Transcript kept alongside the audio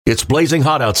It's blazing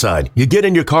hot outside. You get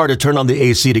in your car to turn on the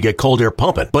AC to get cold air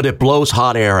pumping, but it blows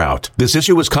hot air out. This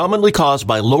issue is commonly caused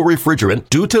by low refrigerant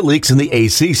due to leaks in the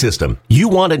AC system. You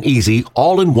want an easy,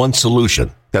 all-in-one solution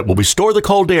that will restore the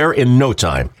cold air in no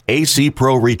time. AC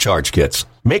Pro Recharge Kits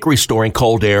make restoring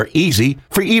cold air easy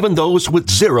for even those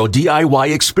with zero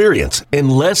DIY experience in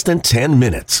less than 10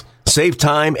 minutes. Save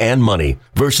time and money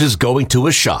versus going to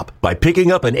a shop by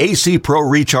picking up an AC Pro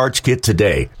Recharge Kit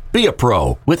today. Be a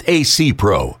pro with AC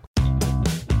Pro.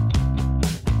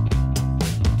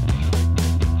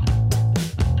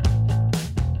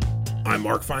 I'm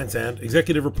Mark Feinsand,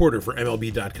 executive reporter for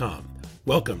MLB.com.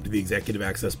 Welcome to the Executive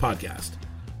Access Podcast.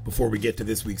 Before we get to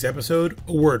this week's episode,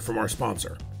 a word from our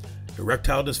sponsor.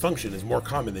 Erectile dysfunction is more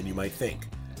common than you might think.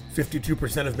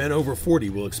 52% of men over 40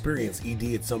 will experience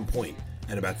ED at some point,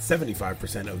 and about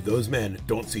 75% of those men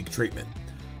don't seek treatment.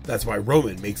 That's why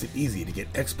Roman makes it easy to get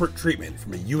expert treatment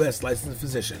from a U.S. licensed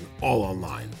physician all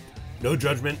online. No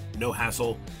judgment, no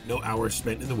hassle, no hours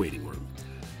spent in the waiting room.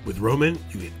 With Roman,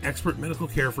 you get expert medical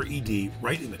care for ED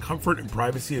right in the comfort and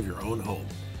privacy of your own home.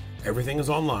 Everything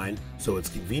is online, so it's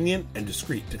convenient and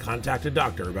discreet to contact a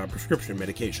doctor about prescription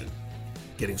medication.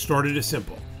 Getting started is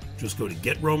simple. Just go to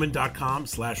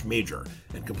GetRoman.com/major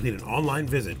and complete an online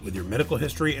visit with your medical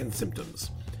history and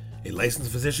symptoms. A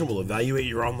licensed physician will evaluate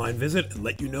your online visit and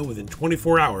let you know within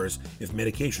 24 hours if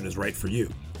medication is right for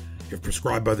you. If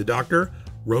prescribed by the doctor,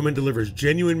 Roman delivers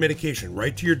genuine medication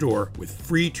right to your door with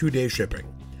free 2-day shipping.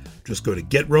 Just go to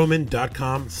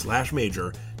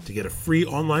GetRoman.com/major to get a free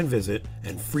online visit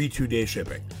and free 2-day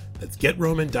shipping. That's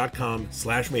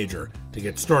GetRoman.com/major to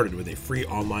get started with a free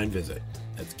online visit.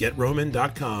 That's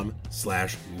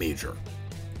GetRoman.com/major.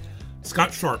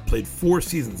 Scott Sharp played 4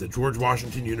 seasons at George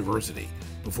Washington University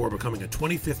before becoming a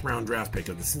 25th round draft pick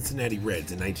of the Cincinnati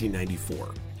Reds in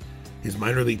 1994. His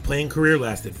minor league playing career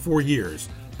lasted 4 years,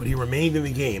 but he remained in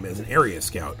the game as an area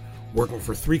scout, working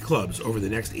for 3 clubs over the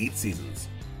next 8 seasons.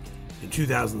 In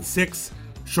 2006,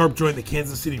 Sharp joined the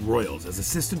Kansas City Royals as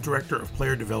assistant director of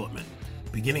player development,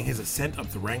 beginning his ascent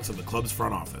up the ranks of the club's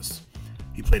front office.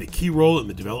 He played a key role in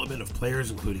the development of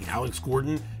players including Alex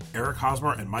Gordon, Eric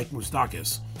Hosmer, and Mike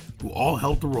Moustakas, who all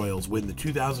helped the Royals win the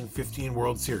 2015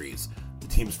 World Series, the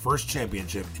team's first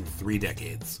championship in 3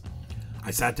 decades.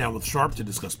 I sat down with Sharp to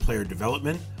discuss player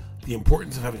development, the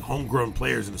importance of having homegrown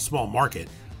players in a small market,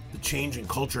 the change in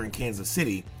culture in Kansas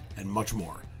City, and much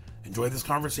more. Enjoy this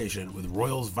conversation with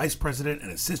Royals Vice President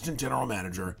and Assistant General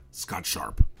Manager, Scott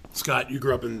Sharp. Scott, you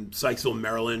grew up in Sykesville,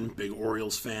 Maryland, big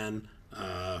Orioles fan.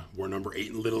 Wore number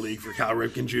 8 in Little League for Cal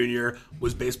Ripken Jr.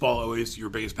 Was baseball always your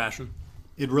biggest passion?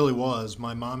 It really was.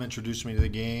 My mom introduced me to the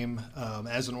game.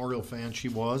 As an Oriole fan, she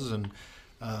was, and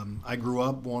I grew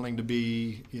up wanting to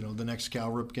be, the next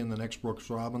Cal Ripken, the next Brooks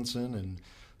Robinson, and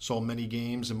saw many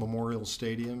games in Memorial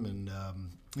Stadium. And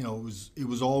it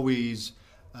was always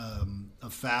a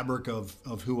fabric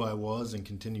of who I was and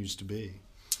continues to be.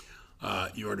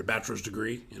 You earned a bachelor's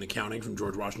degree in accounting from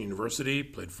George Washington University.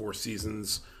 Played 4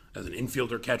 seasons as an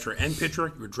infielder, catcher, and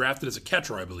pitcher. You were drafted as a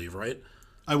catcher, I believe, right?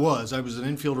 I was an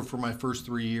infielder for my first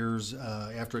 3 years.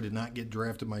 After I did not get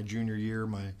drafted my junior year,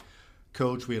 my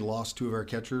coach, we had lost 2 of our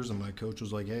catchers, and my coach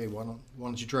was like, "Hey, why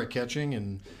don't you try catching?"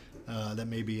 And that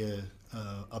may be a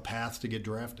path to get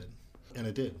drafted, and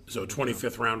it did. So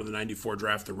 25th round of the 94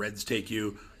 draft, the Reds take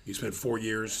you. You spent 4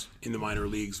 years in the minor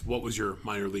leagues. What was your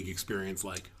minor league experience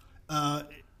like? I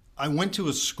went to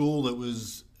a school that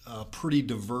was a pretty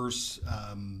diverse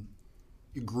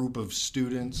group of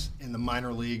students, and the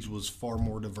minor leagues was far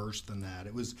more diverse than that.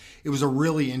 It was a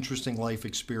really interesting life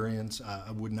experience.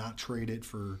 I would not trade it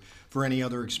for any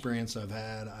other experience I've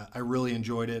had. I really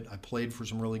enjoyed it. I played for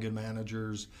some really good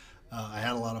managers. I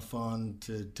had a lot of fun.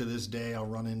 To this day, I'll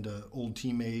run into old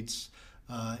teammates,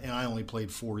 and I only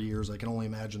played 4 years. I can only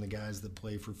imagine the guys that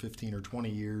play for 15 or 20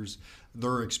 years,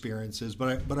 their experiences,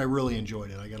 but I really enjoyed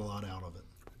it. I got a lot out of it.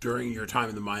 During your time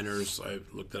in the minors, I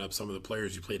looked up some of the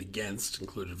players you played against,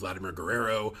 included Vladimir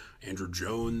Guerrero, Andrew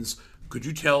Jones. Could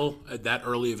you tell at that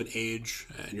early of an age,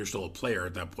 and you're still a player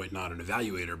at that point, not an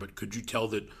evaluator, but could you tell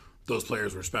that those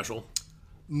players were special?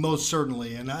 Most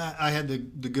certainly, and I had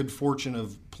the good fortune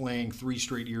of playing 3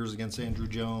 straight years against Andrew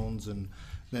Jones and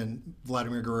then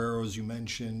Vladimir Guerrero, as you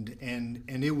mentioned, and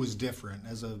it was different.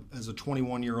 As a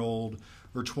 21-year-old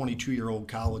or 22-year-old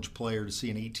college player, to see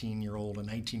an 18-year-old, a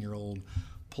 19-year-old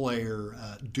player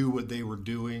do what they were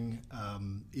doing,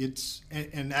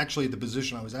 and actually the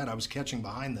position I was at, I was catching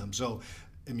behind them, so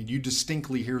I mean, you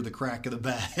distinctly hear the crack of the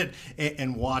bat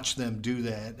and watch them do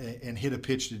that and hit a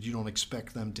pitch that you don't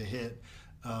expect them to hit.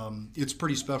 it's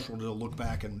pretty special to look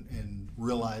back and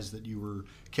realize that you were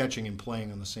catching and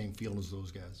playing on the same field as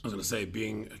those guys. I was going to say,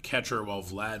 being a catcher while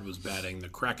Vlad was batting, the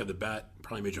crack of the bat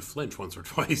probably made you flinch once or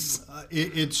twice.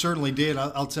 It certainly did.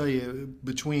 I'll tell you,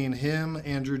 between him,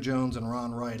 Andrew Jones, and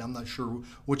Ron Wright, I'm not sure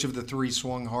which of the three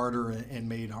swung harder and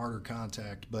made harder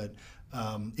contact, but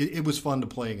it was fun to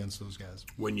play against those guys.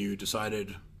 When you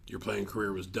decided your playing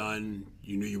career was done,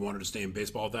 you knew you wanted to stay in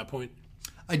baseball at that point?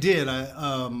 I did.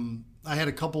 I had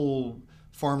a couple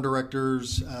farm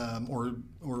directors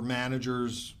or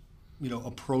managers,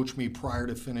 approach me prior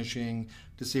to finishing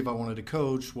to see if I wanted to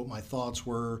coach, what my thoughts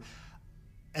were.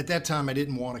 At that time, I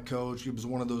didn't want to coach. It was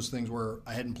one of those things where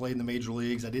I hadn't played in the major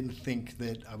leagues. I didn't think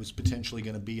that I was potentially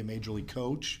going to be a major league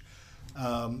coach.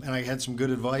 And I had some good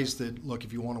advice that, look,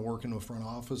 if you want to work in a front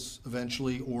office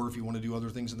eventually, or if you want to do other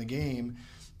things in the game,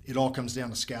 it all comes down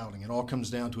to scouting. It all comes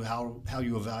down to how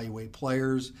you evaluate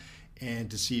players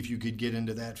and to see if you could get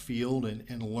into that field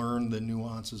and learn the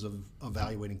nuances of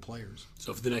evaluating players.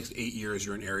 So for the next 8 years,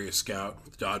 you're an area scout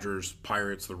with the Dodgers,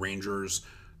 Pirates, the Rangers.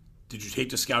 Did you take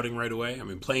to scouting right away? I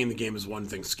mean, playing the game is one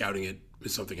thing. Scouting it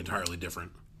is something entirely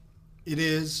different. It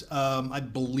is. I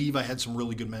believe I had some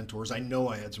really good mentors. I know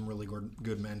I had some really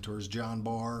good mentors. John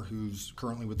Barr, who's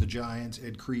currently with the Giants,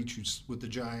 Ed Creech, who's with the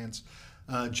Giants,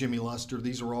 Jimmy Luster.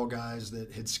 These are all guys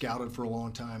that had scouted for a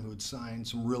long time, who had signed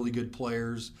some really good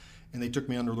players, and they took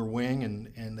me under their wing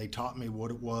and they taught me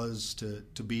what it was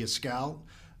to be a scout,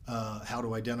 how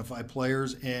to identify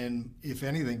players, and if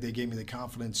anything, they gave me the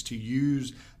confidence to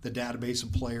use the database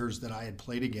of players that I had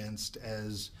played against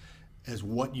as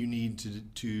what you need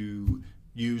to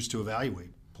use to evaluate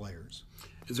players.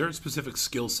 Is there a specific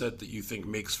skill set that you think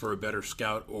makes for a better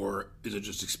scout, or is it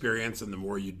just experience, and the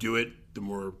more you do it, the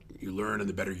more you learn and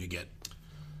the better you get?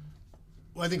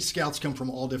 Well, I think scouts come from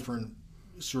all different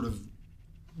sort of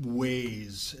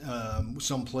ways.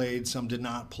 Some played, some did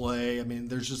not play. I mean,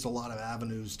 there's just a lot of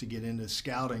avenues to get into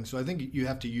scouting. So I think you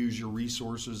have to use your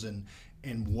resources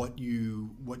and what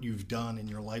you've done in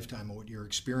your lifetime and what your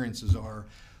experiences are.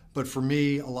 But for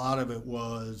me, a lot of it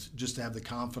was just to have the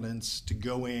confidence to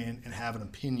go in and have an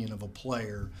opinion of a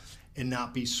player and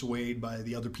not be swayed by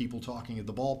the other people talking at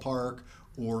the ballpark,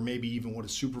 or maybe even what a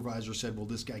supervisor said, well,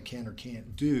 this guy can or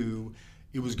can't do.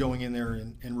 It was going in there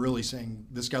and really saying,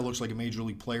 this guy looks like a major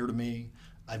league player to me.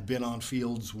 I've been on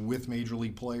fields with major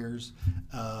league players,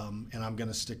 and I'm going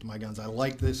to stick to my guns. I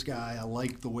like this guy. I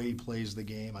like the way he plays the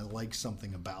game. I like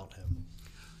something about him.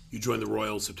 You joined the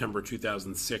Royals September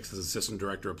 2006 as Assistant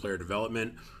Director of Player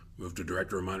Development, moved to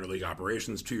Director of Minor League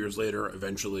Operations 2 years later,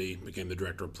 eventually became the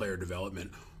Director of Player Development.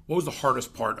 What was the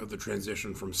hardest part of the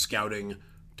transition from scouting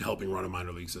to helping run a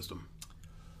minor league system?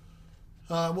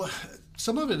 Well,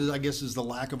 some of it, I guess, is the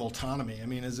lack of autonomy. I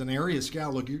mean, as an area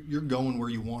scout, look, you're going where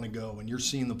you want to go, and you're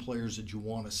seeing the players that you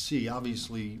want to see.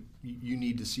 Obviously, you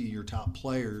need to see your top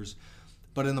players.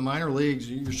 But in the minor leagues,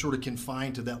 you're sort of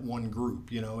confined to that one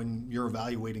group, and you're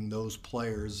evaluating those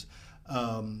players.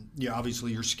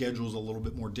 Obviously your schedule is a little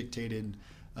bit more dictated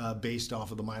based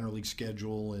off of the minor league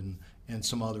schedule and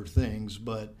some other things.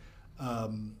 But,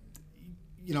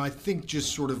 I think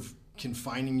just sort of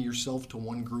confining yourself to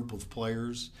one group of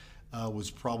players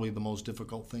was probably the most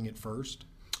difficult thing at first.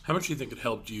 How much do you think it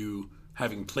helped you,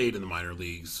 having played in the minor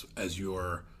leagues, as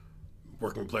you're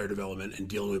working with player development and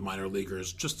dealing with minor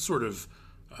leaguers, just sort of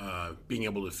being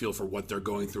able to feel for what they're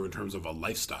going through in terms of a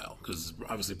lifestyle? Because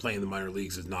obviously playing in the minor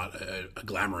leagues is not a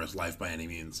glamorous life by any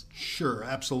means. Sure,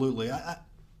 absolutely.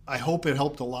 I hope it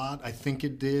helped a lot. I think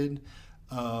it did.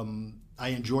 I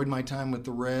enjoyed my time with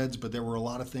the Reds, but there were a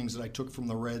lot of things that I took from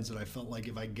the Reds that I felt like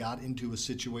if I got into a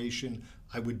situation,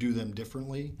 I would do them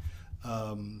differently.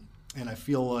 And I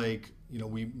feel like,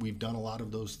 we've done a lot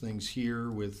of those things here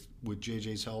with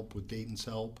JJ's help, with Dayton's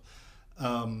help.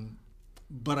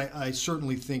 But I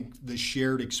certainly think the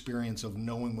shared experience of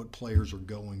knowing what players are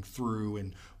going through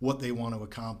and what they want to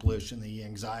accomplish and the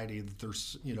anxiety that they're,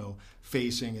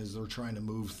 facing as they're trying to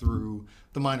move through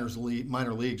the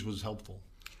minor leagues was helpful.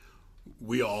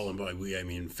 We all, and by we I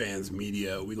mean fans,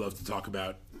 media, we love to talk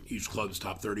about each club's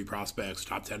top 30 prospects,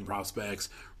 top 10 prospects,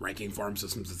 ranking farm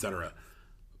systems, etc.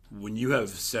 When you have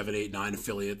 7, 8, 9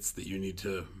 affiliates that you need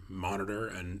to monitor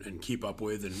and keep up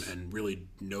with and really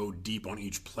know deep on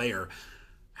each player,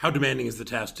 how demanding is the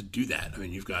task to do that? I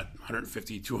mean, you've got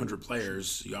 150, 200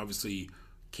 players. You obviously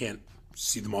can't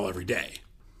see them all every day.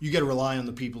 You got to rely on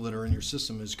the people that are in your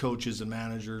system as coaches and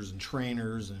managers and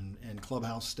trainers and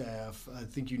clubhouse staff. I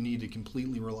think you need to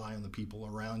completely rely on the people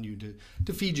around you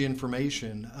to feed you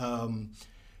information.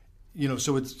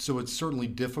 So it's certainly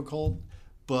difficult,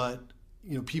 but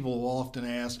people will often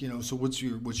ask, so what's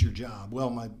your job? Well,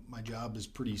 my job is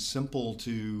pretty simple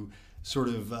to sort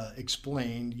of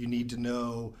explain. You need to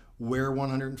know where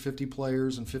 150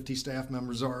 players and 50 staff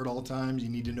members are at all times. You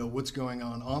need to know what's going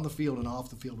on the field and off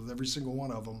the field with every single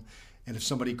one of them. And if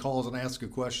somebody calls and asks a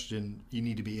question, you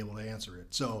need to be able to answer it.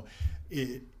 So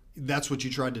that's what you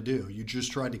tried to do. You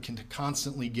just tried to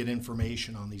constantly get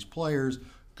information on these players,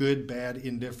 good, bad,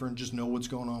 indifferent, just know what's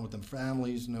going on with their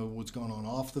families, know what's going on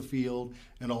off the field,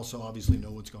 and also obviously know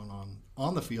what's going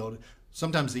on the field.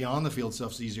 Sometimes the on-the-field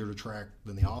stuff's easier to track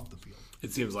than the off-the-field.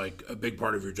 It seems like a big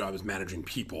part of your job is managing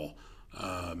people.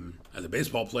 As a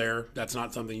baseball player, that's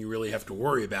not something you really have to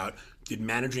worry about. Did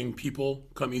managing people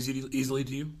come easily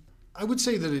to you? I would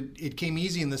say that it came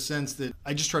easy in the sense that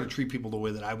I just try to treat people the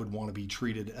way that I would want to be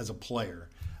treated as a player.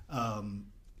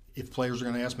 If players are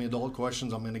going to ask me adult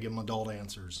questions, I'm going to give them adult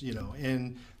answers,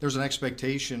 And there's an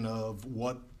expectation of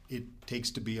what it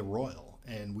takes to be a Royal,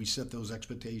 and we set those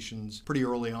expectations pretty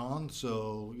early on.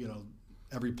 So,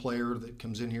 every player that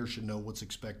comes in here should know what's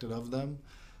expected of them.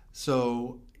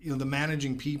 So, the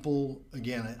managing people,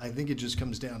 again, I think it just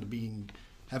comes down to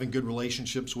having good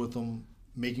relationships with them,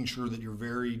 making sure that you're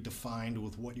very defined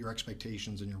with what your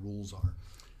expectations and your rules are.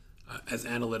 As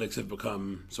analytics have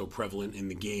become so prevalent in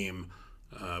the game,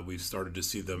 we've started to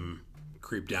see them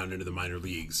creep down into the minor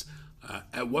leagues.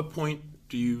 At what point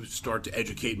do you start to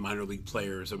educate minor league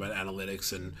players about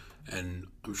analytics? And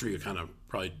I'm sure you kind of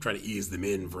probably try to ease them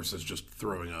in versus just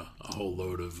throwing a whole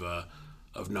load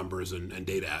of numbers and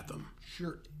data at them.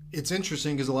 Sure. It's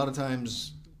interesting because a lot of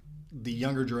times the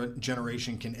younger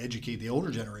generation can educate the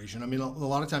older generation. I mean, a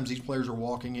lot of times these players are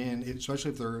walking in,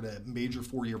 especially if they're at a major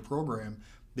 4-year program,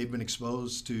 they've been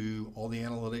exposed to all the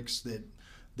analytics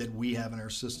that we have in our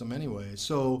system anyway.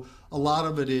 So a lot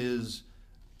of it is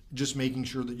just making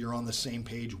sure that you're on the same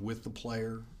page with the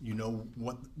player,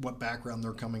 what background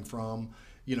they're coming from,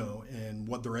 and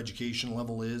what their education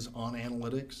level is on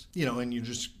analytics, and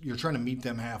you're trying to meet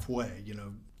them halfway,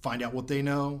 find out what they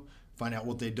know, find out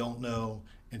what they don't know,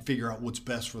 and figure out what's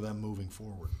best for them moving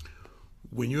forward.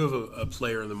 When you have a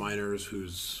player in the minors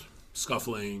who's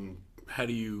scuffling, how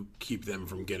do you keep them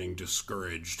from getting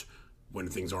discouraged when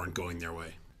things aren't going their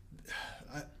way?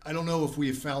 I don't know if we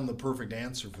have found the perfect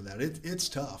answer for that. It's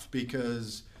tough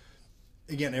because,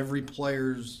 again, every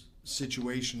player's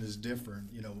situation is different.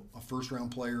 A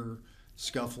first-round player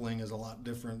scuffling is a lot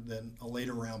different than a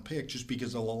later-round pick just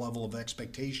because of the level of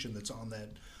expectation that's on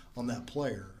that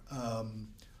player.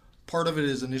 Part of it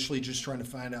is initially just trying to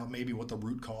find out maybe what the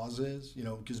root cause is,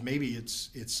 because maybe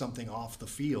it's something off the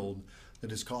field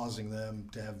that is causing them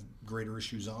to have greater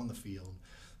issues on the field.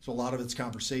 So a lot of it's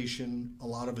conversation. A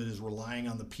lot of it is relying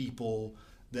on the people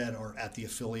that are at the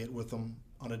affiliate with them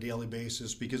on a daily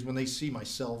basis, because when they see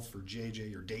myself or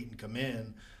JJ or Dayton come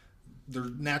in,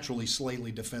 they're naturally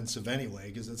slightly defensive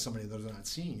anyway because that's somebody that they're not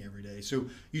seeing every day. So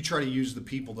you try to use the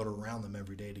people that are around them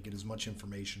every day to get as much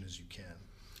information as you can.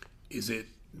 Is it,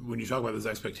 when you talk about those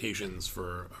expectations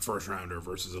for a first rounder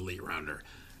versus a late rounder,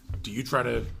 do you try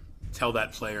to tell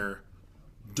that player,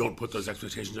 don't put those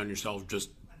expectations on yourself,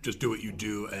 just do what you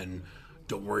do and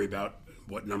don't worry about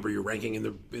what number you're ranking in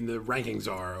the rankings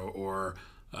are, or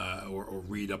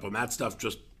read up on that stuff,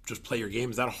 just play your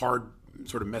game? Is that a hard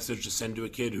sort of message to send to a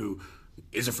kid who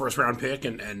is a first round pick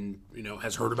and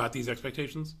has heard about these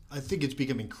expectations? I think it's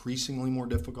become increasingly more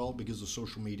difficult because of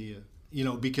social media,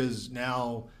 because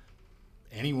now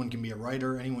anyone can be a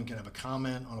writer, anyone can have a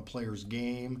comment on a player's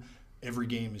game. Every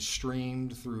game is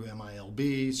streamed through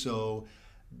MILB, so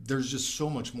there's just so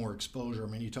much more exposure. I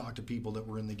mean, you talk to people that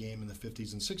were in the game in the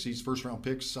 50s and 60s, first-round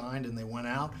picks signed, and they went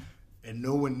out, and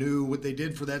no one knew what they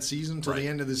did for that season until the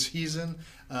end of the season,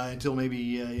 until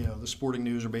maybe the Sporting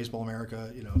News or Baseball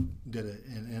America did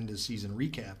an end-of-season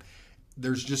recap.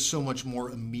 There's just so much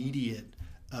more immediate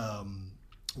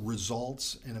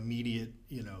results and immediate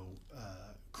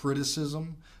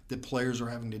criticism that players are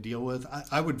having to deal with.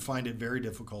 I would find it very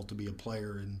difficult to be a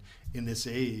player in this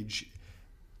age,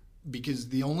 because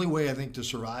the only way I think to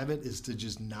survive it is to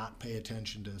just not pay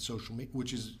attention to social media,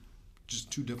 which is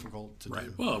just too difficult to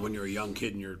do. Well, when you're a young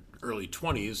kid in your early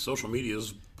 20s, social media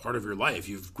is part of your life.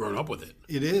 You've grown up with it.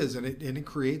 It is, and it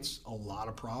creates a lot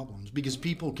of problems because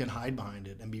people can hide behind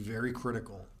it and be very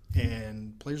critical.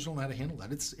 And players don't know how to handle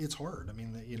that. It's hard. I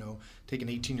mean, take an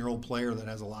 18-year-old player that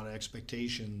has a lot of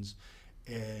expectations,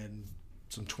 and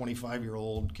some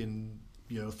 25-year-old can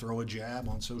throw a jab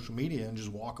on social media and just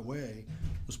walk away.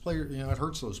 Those players, it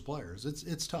hurts those players.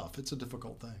 It's tough. It's a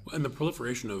difficult thing. And the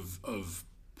proliferation of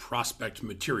prospect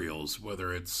materials,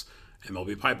 whether it's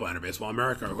MLB Pipeline or Baseball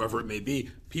America or whoever it may be,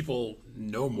 people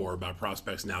know more about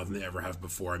prospects now than they ever have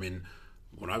before. I mean,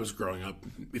 when I was growing up,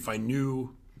 if I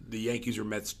knew the Yankees or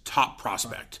Mets top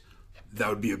prospect, that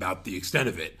would be about the extent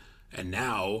of it. And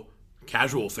now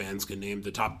casual fans can name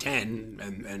the top 10,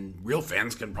 and real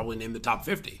fans can probably name the top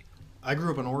 50. I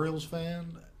grew up an Orioles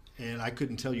fan, and I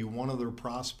couldn't tell you one of their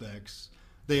prospects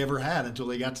they ever had until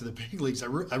they got to the big leagues. I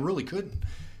really couldn't.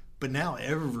 But now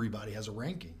everybody has a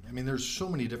ranking. I mean, there's so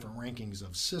many different rankings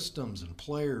of systems and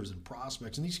players and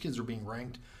prospects, and these kids are being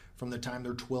ranked from the time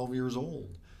they're 12 years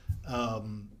old.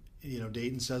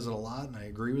 Dayton says it a lot, and I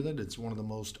agree with it. It's one of the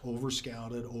most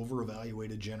over-scouted,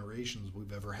 over-evaluated generations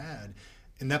we've ever had.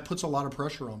 And that puts a lot of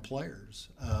pressure on players.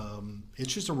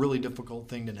 It's just a really difficult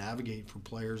thing to navigate for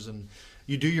players, and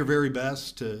you do your very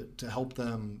best to help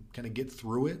them kind of get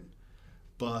through it.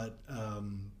 But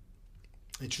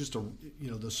it's just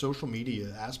the social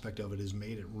media aspect of it has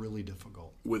made it really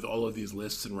difficult. With all of these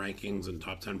lists and rankings and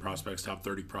top 10 prospects, top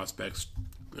 30 prospects,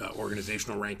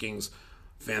 organizational rankings,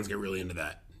 fans get really into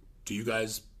that. Do you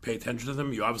guys pay attention to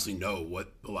them? You obviously know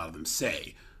what a lot of them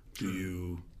say. Do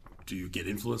you get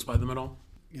influenced by them at all?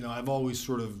 I've always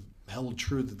sort of held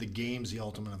true that the game's the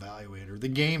ultimate evaluator. The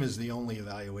game is the only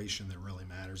evaluation that really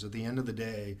matters. At the end of the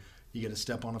day, you got to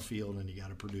step on a field and you got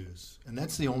to produce. And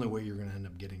that's the only way you're going to end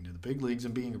up getting to the big leagues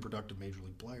and being a productive major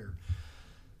league player.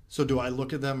 So do I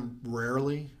look at them?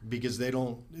 Rarely, because they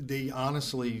don't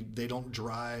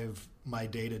drive my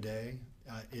day-to-day.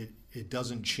 It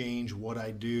doesn't change what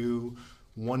I do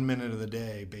 1 minute of the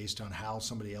day based on how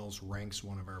somebody else ranks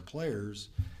one of our players.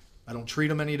 I don't treat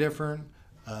them any different.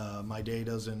 My day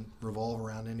doesn't revolve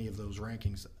around any of those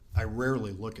rankings. I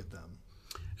rarely look at them.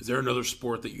 Is there another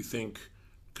sport that you think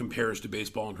compares to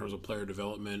baseball in terms of player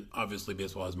development? Obviously,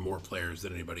 baseball has more players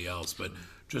than anybody else, but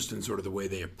just in sort of the way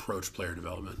they approach player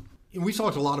development. We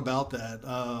talked a lot about that,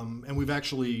 and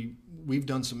we've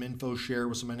done some info share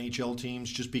with some NHL teams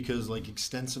just because,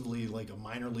 extensively, a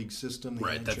minor league system.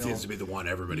 Right, NHL, that seems to be the one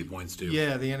everybody points to.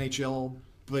 Yeah, the NHL,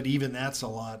 but even that's a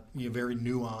lot, very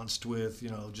nuanced with,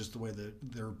 just the way that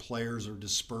their players are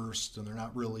dispersed, and they're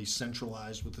not really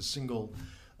centralized with a single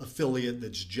affiliate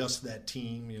that's just that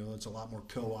team. It's a lot more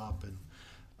co-op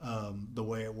and the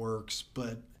way it works.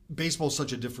 But baseball's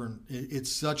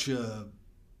it's such a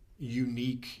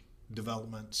unique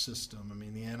development system. I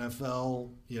mean, the NFL,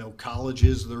 college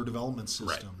is their development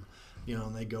system. Right.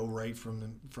 And they go right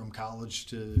from college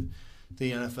to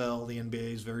the NFL. The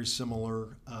NBA is very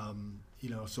similar.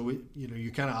 So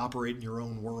you kind of operate in your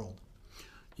own world.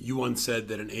 You once said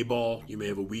that in A-ball, you may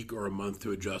have a week or a month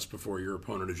to adjust before your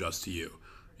opponent adjusts to you.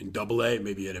 In AA,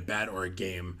 maybe at a bat or a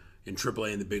game. In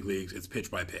AAA in the big leagues, it's pitch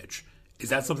by pitch. Is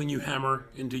that something you hammer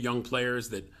into young players,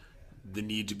 that the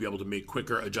need to be able to make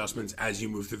quicker adjustments as you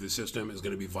move through the system is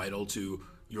going to be vital to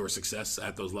your success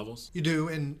at those levels? You do,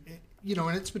 and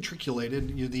it's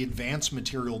matriculated. The advanced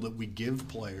material that we give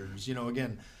players.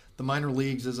 Again, the minor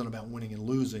leagues isn't about winning and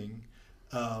losing.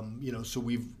 So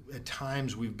we've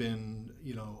been,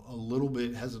 a little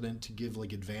bit hesitant to give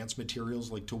advanced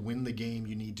materials, to win the game,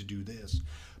 you need to do this.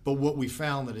 But what we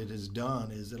found that it has done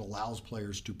is it allows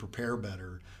players to prepare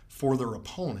better for their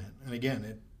opponent. And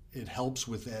again, it helps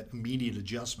with that immediate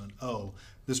adjustment. Oh,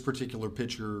 this particular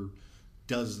pitcher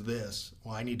does this.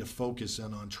 Well, I need to focus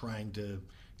in on trying to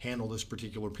handle this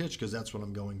particular pitch because that's what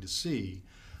I'm going to see.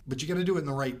 But you got to do it in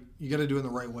the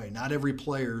right way. Not every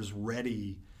player's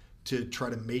ready to try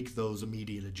to make those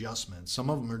immediate adjustments. Some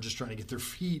of them are just trying to get their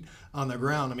feet on the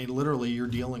ground. I mean, literally, you're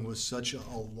dealing with such a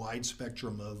wide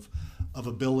spectrum of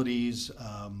abilities.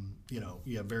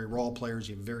 You have very raw players,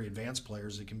 you have very advanced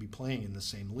players that can be playing in the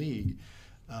same league.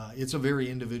 It's a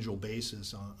very individual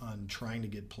basis on trying to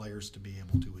get players to be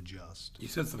able to adjust. You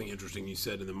said something interesting. You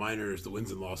said in the minors, the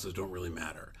wins and losses don't really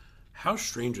matter. How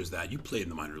strange is that? You played in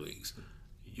the minor leagues.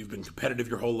 You've been competitive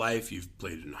your whole life. You've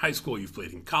played in high school. You've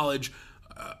played in college.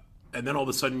 And then all of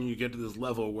a sudden you get to this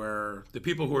level where the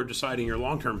people who are deciding your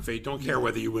long-term fate don't care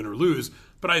whether you win or lose.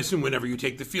 But I assume whenever you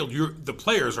take the field, the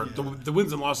players are the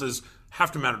wins and losses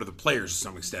have to matter to the players to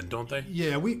some extent, don't they?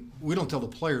 Yeah, we don't tell the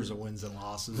players the wins and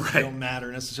losses. Right. They don't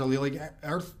matter necessarily.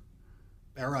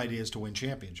 Our idea is to win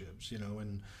championships.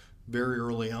 And very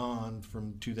early on,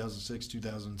 from 2006,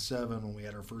 2007, when we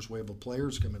had our first wave of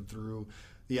players coming through,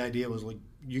 the idea was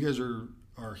you guys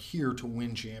are here to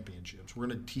win championships. We're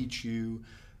going to teach you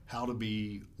how to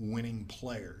be winning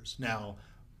players. Now,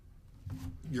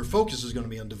 your focus is going to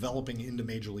be on developing into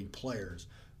major league players,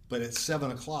 but at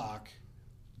 7 o'clock,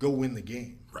 go win the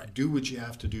game. Right. Do what you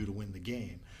have to do to win the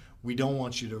game. We don't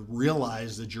want you to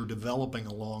realize that you're developing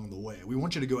along the way. We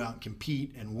want you to go out and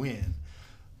compete and win,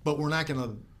 but we're not going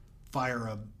to fire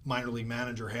a minor league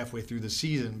manager halfway through the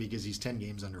season because he's 10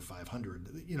 games under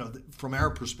 500. From our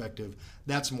perspective,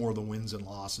 that's more the wins and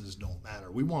losses don't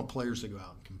matter. We want players to go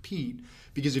out and compete,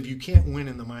 because if you can't win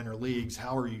in the minor leagues,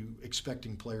 how are you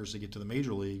expecting players to get to the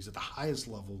major leagues at the highest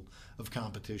level of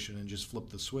competition and just flip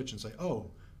the switch and say,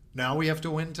 oh, now we have to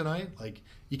win tonight? Like,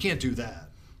 you can't do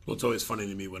that. Well, it's always funny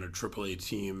to me when a AAA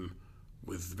team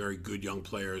with very good young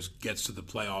players gets to the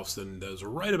playoffs, and those are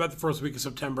right about the first week of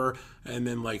September, and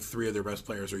then like 3 of their best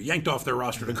players are yanked off their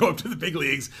roster to go up to the big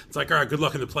leagues. It's like, all right, good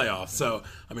luck in the playoffs. So,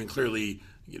 I mean, clearly,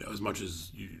 as much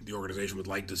as the organization would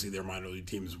like to see their minor league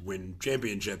teams win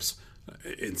championships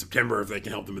in September, if they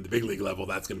can help them at the big league level,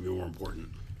 that's going to be more important.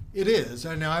 It is.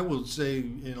 And I will say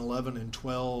in 11 and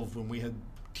 12, when we had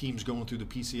teams going through the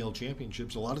PCL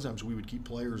championships, a lot of times we would keep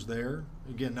players there.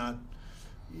 Again,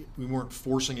 we weren't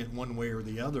forcing it one way or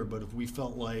the other, but if we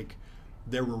felt like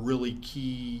there were really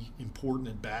key, important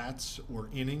at-bats or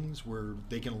innings where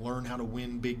they can learn how to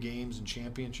win big games and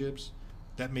championships,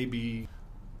 that may be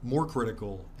more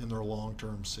critical in their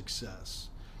long-term success.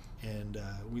 And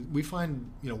we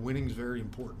find, winning is very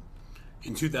important.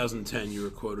 In 2010, you were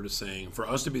quoted as saying, for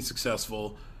us to be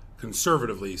successful,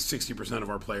 conservatively, 60% of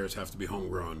our players have to be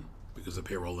homegrown because of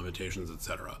payroll limitations,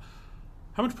 etc.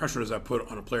 How much pressure does that put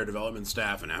on a player development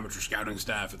staff and amateur scouting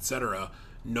staff, et cetera,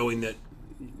 knowing that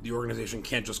the organization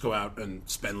can't just go out and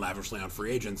spend lavishly on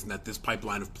free agents, and that this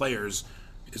pipeline of players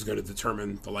is going to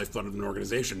determine the lifeblood of an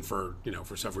organization for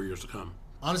several years to come?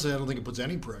 Honestly, I don't think it puts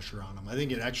any pressure on them. I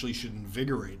think it actually should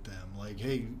invigorate them. Like,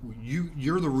 hey,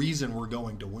 you're the reason we're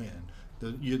going to win.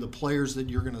 The players that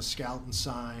you're going to scout and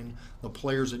sign, the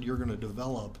players that you're going to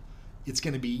develop, it's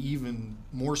going to be even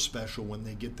more special when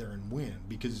they get there and win,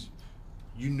 because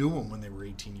you knew them when they were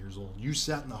 18 years old. You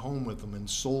sat in the home with them and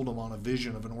sold them on a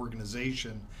vision of an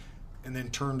organization, and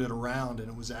then turned it around, and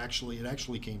it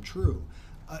actually came true.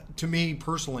 To me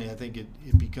personally, I think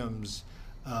it becomes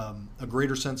a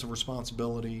greater sense of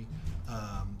responsibility.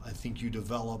 I think you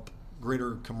develop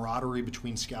greater camaraderie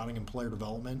between scouting and player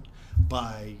development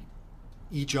by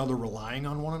each other relying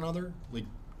on one another. Like,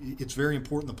 it's very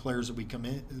important the players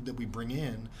that we bring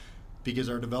in, because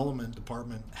our development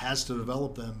department has to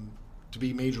develop them to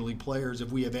be major league players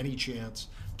if we have any chance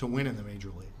to win in the major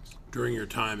leagues. During your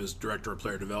time as director of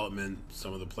player development,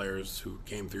 some of the players who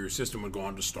came through your system would go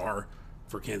on to star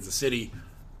for Kansas City.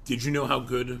 Did you know how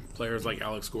good players like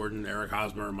Alex Gordon, Eric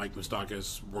Hosmer, Mike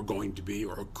Moustakas were going to be,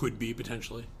 or could be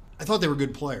potentially? I thought they were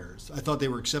good players. I thought they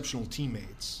were exceptional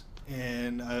teammates.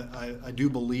 And I do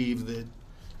believe that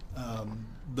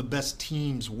the best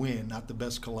teams win, not the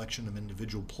best collection of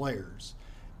individual players.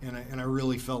 And I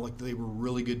really felt like they were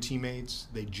really good teammates.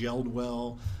 They gelled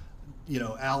well.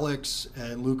 Alex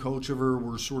and Luke Hochevar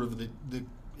were sort of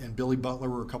and Billy Butler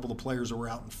were a couple of players that were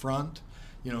out in front.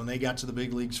 And they got to the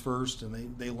big leagues first,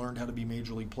 and they learned how to be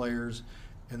major league players.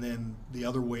 And then the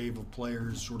other wave of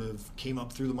players sort of came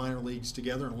up through the minor leagues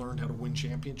together and learned how to win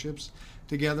championships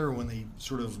together. When they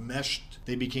sort of meshed,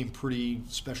 they became pretty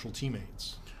special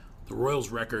teammates. The Royals'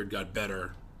 record got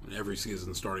better every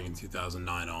season starting in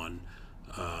 2009 on.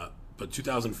 But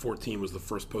 2014 was the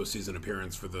first postseason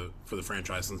appearance for the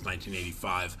franchise since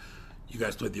 1985. You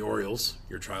guys played the Orioles,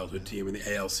 your childhood team, in the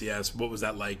ALCS. What was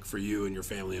that like for you and your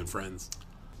family and friends?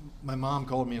 My mom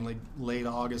called me in late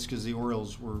August because the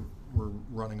Orioles were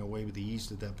running away with the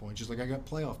East at that point. She's like, I got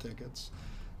playoff tickets.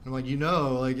 And I'm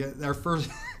like, our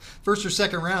first or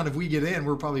second round, if we get in,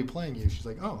 we're probably playing you. She's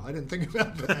like, oh, I didn't think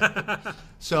about that.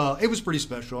 So it was pretty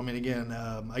special. I mean, again,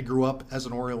 I grew up as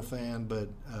an Oriole fan, but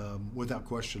without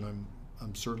question,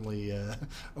 I'm certainly a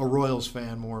Royals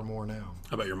fan more and more now.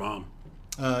 How about your mom?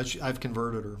 I've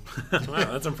converted her.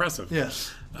 Wow, that's impressive.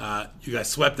 Yes. You guys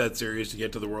swept that series to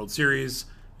get to the World Series,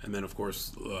 and then, of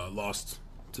course, lost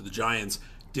to the Giants.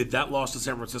 Did that loss to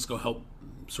San Francisco help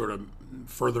sort of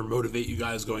further motivate you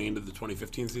guys going into the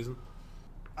 2015 season?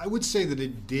 I would say that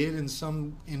it did in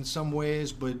some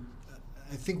ways, but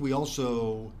I think we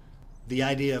also, the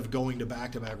idea of going to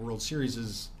back-to-back World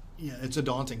Series it's a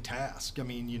daunting task. I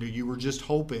mean, you were just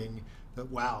hoping that,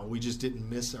 wow, we just didn't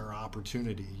miss our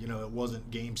opportunity. It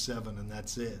wasn't Game 7 and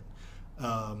that's it.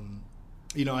 I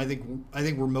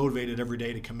think we're motivated every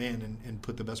day to come in and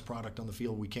put the best product on the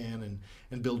field we can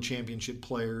and build championship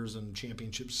players and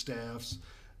championship staffs.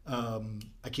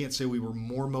 I can't say we were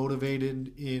more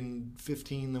motivated in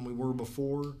 15 than we were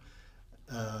before.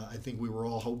 I think we were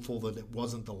all hopeful that it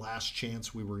wasn't the last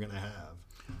chance we were going to have.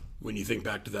 When you think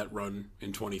back to that run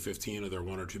in 2015, are there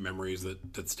one or two memories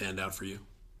that stand out for you?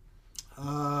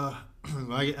 I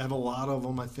have a lot of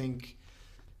them. I think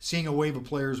seeing a wave of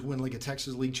players win like a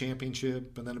Texas League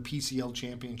championship and then a PCL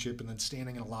championship and then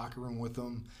standing in a locker room with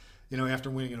them after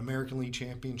winning an American League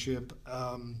championship.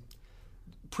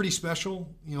 Pretty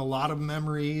special, a lot of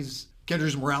memories.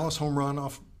 Kendrys Morales home run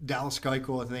off Dallas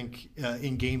Keuchel, I think,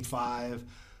 in Game 5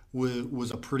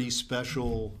 was a pretty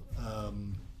special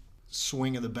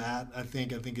swing of the bat. I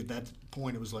think at that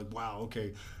point it was like, wow,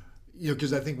 okay,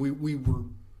 because I think we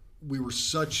were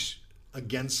such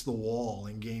against the wall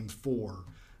in Game 4.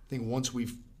 I think once we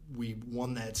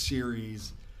won that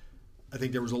series, I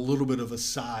think there was a little bit of a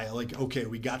sigh, like, okay,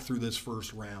 we got through this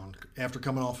first round. After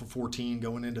coming off of 14,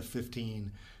 going into 15,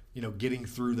 getting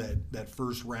through that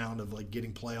first round of like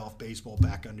getting playoff baseball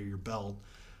back under your belt,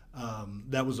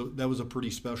 that was a pretty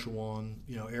special one.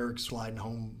 Eric sliding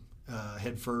home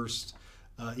head first,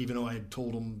 even though I had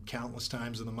told him countless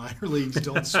times in the minor leagues,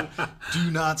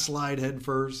 do not slide head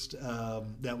first.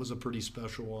 That was a pretty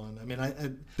special one. I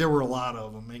mean, there were a lot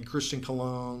of them. And Christian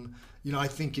Colon, I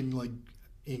think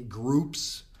in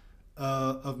groups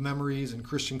of memories, and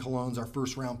Christian Colon's our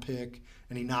first round pick,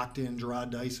 and he knocked in Gerard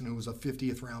Dyson, who was a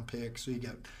 50th round pick. So you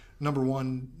got number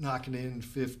one knocking in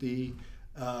 50.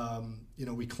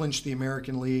 We clinched the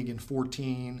American League in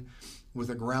 14 with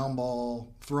a ground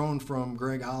ball thrown from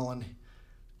Greg Holland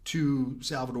to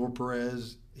Salvador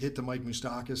Perez, hit to Mike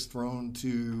Moustakas, thrown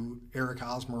to Eric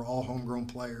Hosmer, all homegrown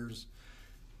players.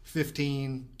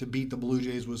 15 to beat the Blue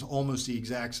Jays was almost the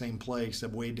exact same play,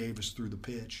 except Wade Davis threw the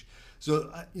pitch.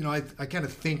 So, I kind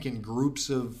of think in groups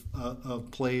of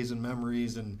plays and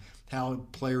memories and how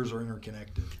players are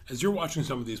interconnected. As you're watching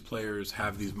some of these players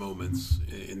have these moments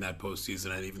in that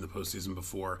postseason and even the postseason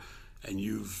before, and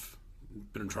you've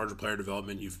been in charge of player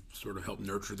development, you've sort of helped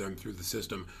nurture them through the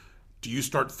system, do you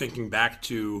start thinking back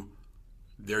to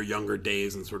their younger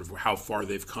days and sort of how far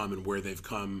they've come and where they've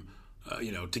come,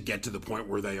 to get to the point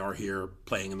where they are here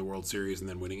playing in the World Series and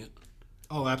then winning it?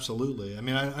 Oh, absolutely. I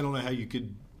mean, I don't know how you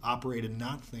could operate and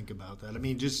not think about that. I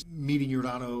mean, just meeting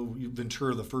Yordano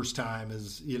Ventura the first time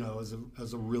as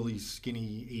a really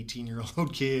skinny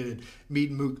 18-year-old kid, and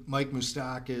meeting Mike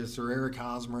Moustakas or Eric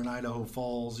Hosmer in Idaho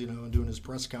Falls, and doing his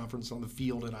press conference on the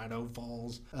field in Idaho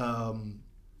Falls,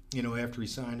 after he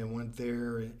signed and went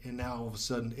there, and now all of a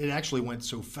sudden it actually went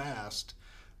so fast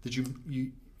that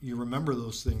you remember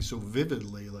those things so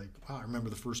vividly. Like, wow, I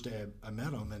remember the first day I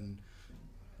met him, and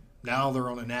now they're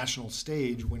on a national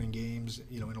stage winning games,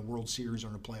 in a World Series or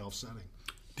in a playoff setting.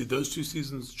 Did those two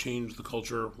seasons change the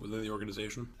culture within the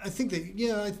organization? I think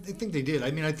I think they did.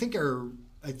 I mean, I think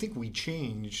we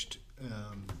changed,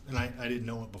 and I didn't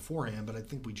know it beforehand, but I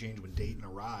think we changed when Dayton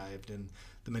arrived, and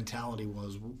the mentality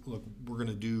was, look, we're going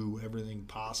to do everything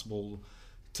possible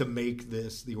to make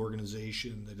this the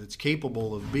organization that it's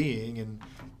capable of being,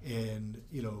 and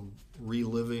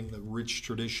reliving the rich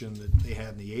tradition that they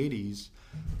had in the 80s.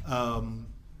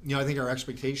 I think our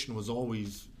expectation was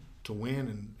always to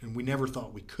win, and we never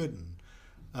thought we couldn't.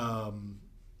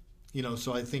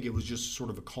 So I think it was just sort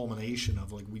of a culmination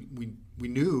of like we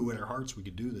knew in our hearts we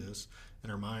could do this,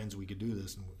 in our minds we could do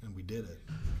this, and we did it.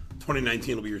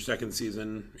 2019 will be your second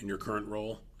season in your current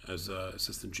role as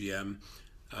assistant GM.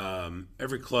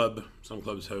 Every club, some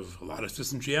clubs have a lot of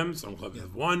assistant GMs, some clubs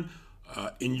have one.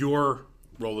 In your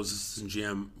role as assistant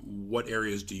GM, what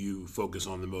areas do you focus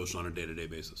on the most on a day-to-day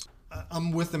basis?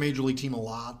 I'm with the Major League team a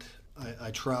lot.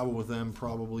 I travel with them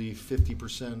probably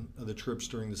 50% of the trips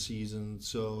during the season.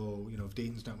 So, if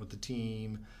Dayton's not with the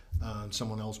team,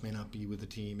 someone else may not be with the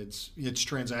team. It's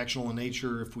transactional in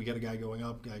nature. If we got a guy going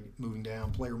up, guy moving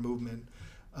down, player movement,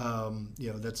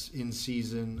 that's in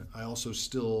season. I also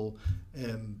still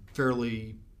am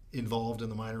fairly involved in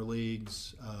the minor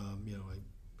leagues. I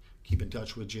keep in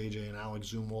touch with JJ and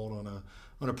Alex Zumwalt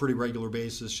on a pretty regular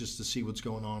basis just to see what's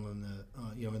going on in the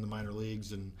in the minor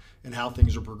leagues and how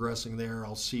things are progressing there.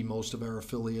 I'll see most of our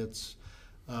affiliates.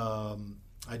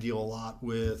 I deal a lot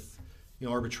with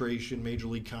arbitration, major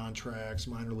league contracts,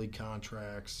 minor league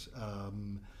contracts.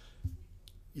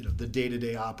 The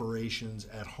day-to-day operations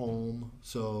at home.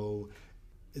 So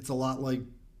it's a lot like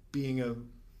being a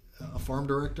farm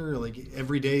director. Like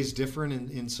every day is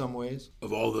different in some ways.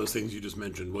 Of all those things you just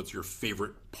mentioned, what's your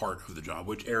favorite part of the job?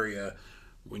 Which area,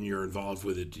 when you're involved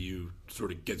with it, do you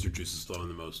sort of gets your juices flowing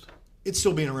the most? It's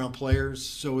still being around players.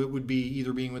 So it would be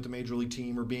either being with the major league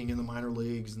team or being in the minor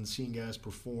leagues and seeing guys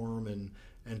perform and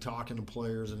talking to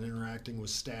players and interacting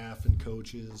with staff and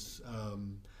coaches.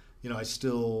 I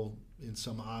still, in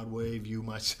some odd way, view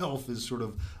myself as sort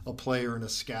of a player and a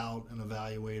scout and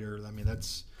evaluator. I mean,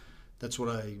 that's what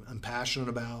I'm passionate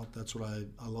about. That's what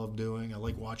I love doing. I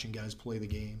like watching guys play the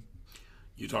game.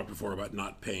 You talked before about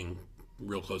not paying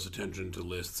real close attention to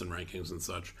lists and rankings and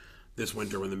such. This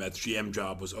winter, when the Mets GM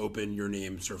job was open, your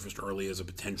name surfaced early as a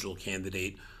potential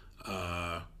candidate.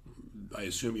 I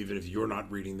assume even if you're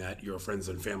not reading that, your friends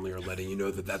and family are letting you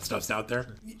know that stuff's out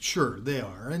there? Sure, they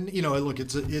are. And, look,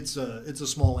 it's a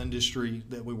small industry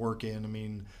that we work in. I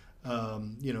mean,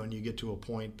 and you get to a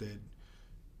point that,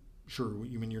 sure,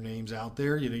 your name's out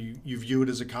there. You view it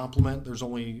as a compliment. There's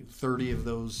only 30 of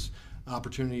those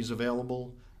opportunities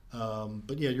available.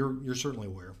 But yeah, you're certainly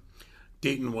aware.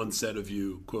 Dayton once said of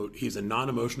you, quote, "He's a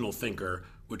non-emotional thinker,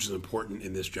 which is important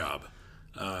in this job."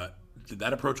 Did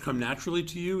that approach come naturally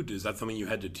to you? Is that something you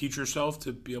had to teach yourself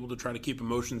to be able to try to keep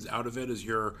emotions out of it as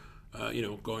you're,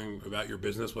 going about your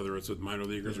business, whether it's with minor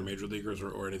leaguers or major leaguers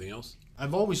or anything else?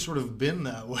 I've always sort of been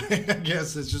that way. I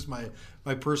guess it's just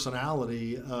my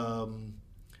personality.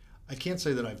 I can't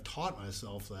say that I've taught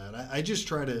myself that. I just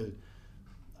try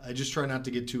not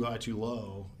to get too high, too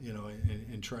low,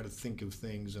 and try to think of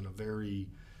things in a very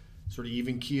sort of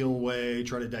even keel way,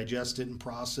 try to digest it and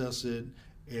process it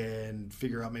and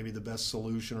figure out maybe the best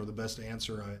solution or the best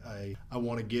answer I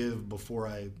want to give before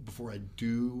I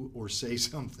do or say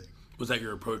something. Was that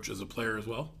your approach as a player as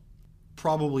well?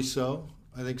 Probably so.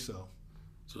 I think so.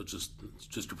 So it's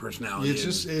just your personality.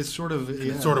 It sort of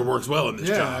works well in this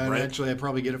job, right? Actually, I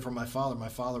probably get it from my father. My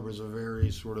father was a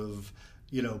very sort of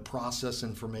process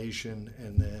information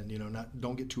and then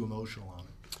don't get too emotional on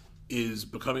it. Is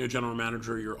becoming a general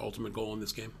manager your ultimate goal in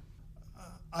this game?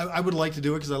 I would like to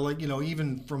do it because I like,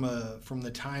 even from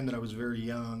the time that I was very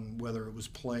young, whether it was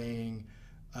playing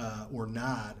or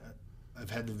not, I've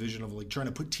had the vision of like trying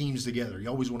to put teams together. You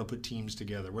always want to put teams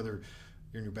together, whether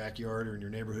you're in your backyard or in your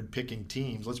neighborhood picking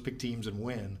teams. Let's pick teams and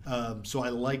win. So I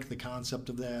like the concept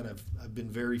of that. I've been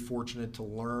very fortunate to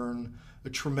learn a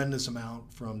tremendous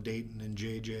amount from Dayton and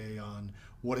JJ on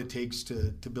what it takes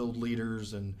to build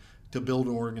leaders and to build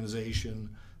an organization.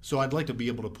 So I'd like to be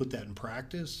able to put that in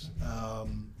practice.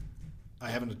 I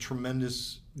have a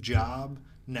tremendous job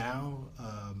now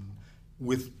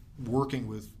with working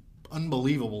with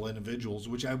unbelievable individuals,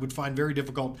 which I would find very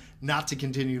difficult not to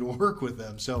continue to work with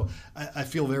them. So I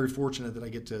feel very fortunate that I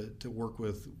get to work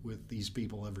with these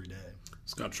people every day.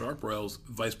 Scott Sharp, Royals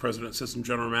Vice President, Assistant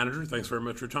General Manager, thanks very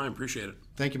much for your time. Appreciate it.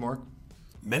 Thank you, Mark.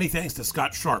 Many thanks to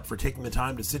Scott Sharp for taking the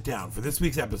time to sit down for this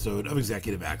week's episode of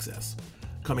Executive Access.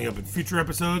 Coming up in future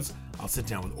episodes, I'll sit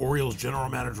down with Orioles General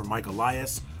Manager Mike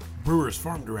Elias, Brewers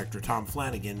Farm Director Tom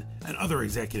Flanagan, and other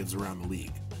executives around the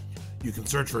league. You can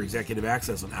search for Executive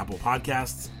Access on Apple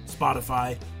Podcasts,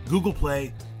 Spotify, Google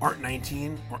Play,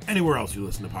 Art19, or anywhere else you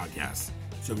listen to podcasts.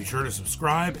 So be sure to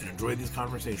subscribe and enjoy these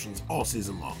conversations all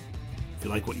season long. If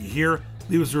you like what you hear,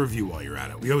 leave us a review while you're at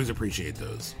it. We always appreciate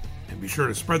those. And be sure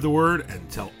to spread the word and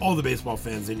tell all the baseball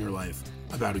fans in your life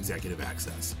about Executive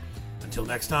Access. Until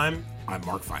next time, I'm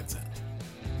Mark Feinsand.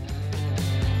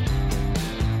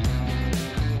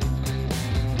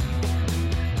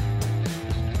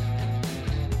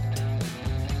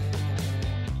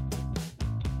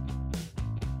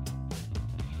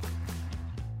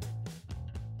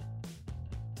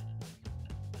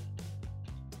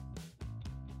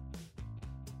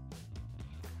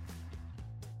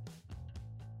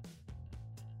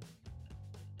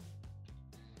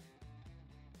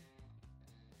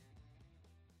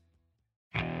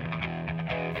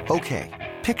 Okay,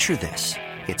 picture this.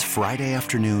 It's Friday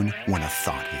afternoon when a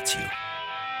thought hits you.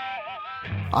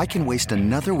 I can waste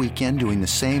another weekend doing the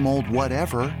same old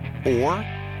whatever, or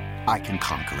I can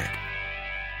conquer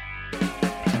it.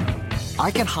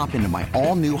 I can hop into my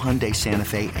all-new Hyundai Santa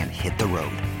Fe and hit the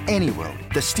road. Any road.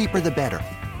 The steeper, the better.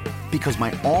 Because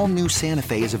my all-new Santa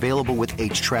Fe is available with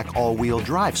H-Track all-wheel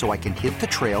drive, so I can hit the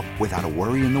trail without a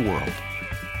worry in the world.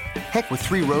 Heck, with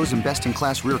 3 rows and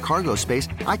best-in-class rear cargo space,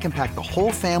 I can pack the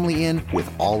whole family in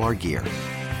with all our gear.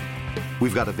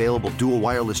 We've got available dual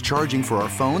wireless charging for our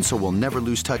phones, so we'll never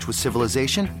lose touch with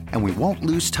civilization, and we won't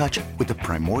lose touch with the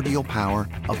primordial power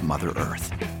of Mother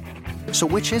Earth. So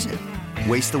which is it?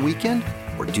 Waste the weekend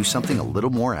or do something a little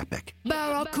more epic?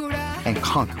 And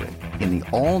conquer it in the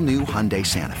all-new Hyundai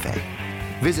Santa Fe.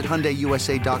 Visit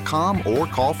HyundaiUSA.com or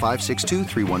call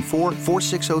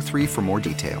 562-314-4603 for more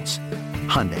details.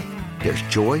 Hyundai, there's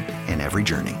joy in every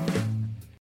journey.